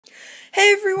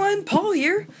Hey everyone, Paul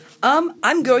here.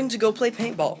 I'm going to go play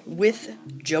paintball with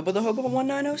Jobo the Hobo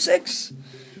 1906.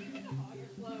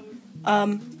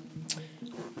 I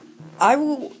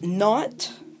will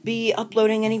not be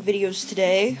uploading any videos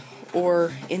today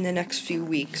or in the next few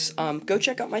weeks. Go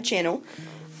check out my channel.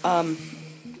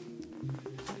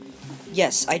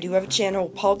 Yes, I do have a channel,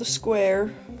 Paul the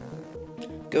Square.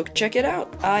 Go check it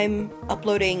out. I'm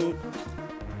uploading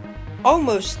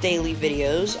almost daily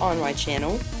videos on my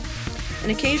channel. And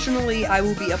occasionally I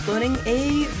will be uploading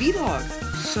a vlog.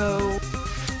 So,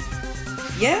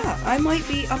 yeah, I might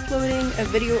be uploading a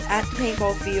video at the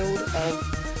paintball field of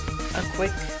a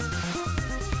quick,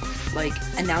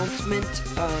 announcement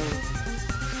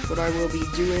of what I will be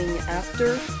doing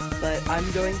after. But I'm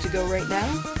going to go right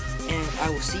now, and I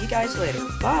will see you guys later.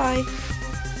 Bye!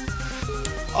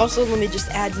 Also, let me just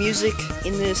add music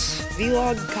in this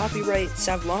vlog, copyright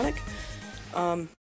Savlonic.